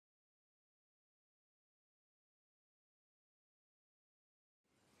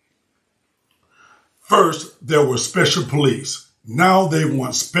First, there were special police. Now they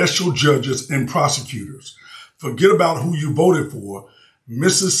want special judges and prosecutors. Forget about who you voted for.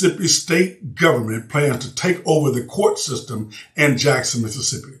 Mississippi state government plans to take over the court system in Jackson,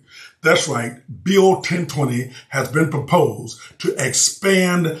 Mississippi. That's right. Bill 1020 has been proposed to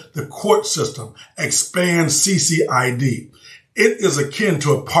expand the court system, expand CCID. It is akin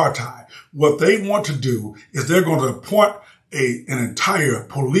to apartheid. What they want to do is they're going to appoint an entire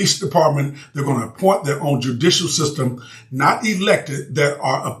police department. They're going to appoint their own judicial system, not elected, that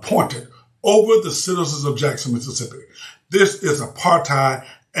are appointed over the citizens of Jackson, Mississippi. This is apartheid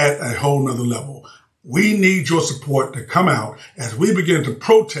at a whole nother level. We need your support to come out as we begin to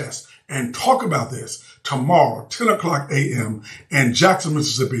protest and talk about this tomorrow, 10 o'clock a.m. in Jackson,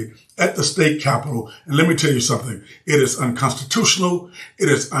 Mississippi at the state capitol. And let me tell you something. It is unconstitutional. It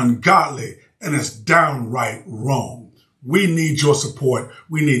is ungodly, and it's downright wrong. We need your support.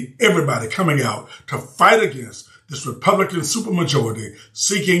 We need everybody coming out to fight against this Republican supermajority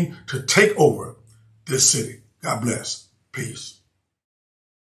seeking to take over this city. God bless. Peace.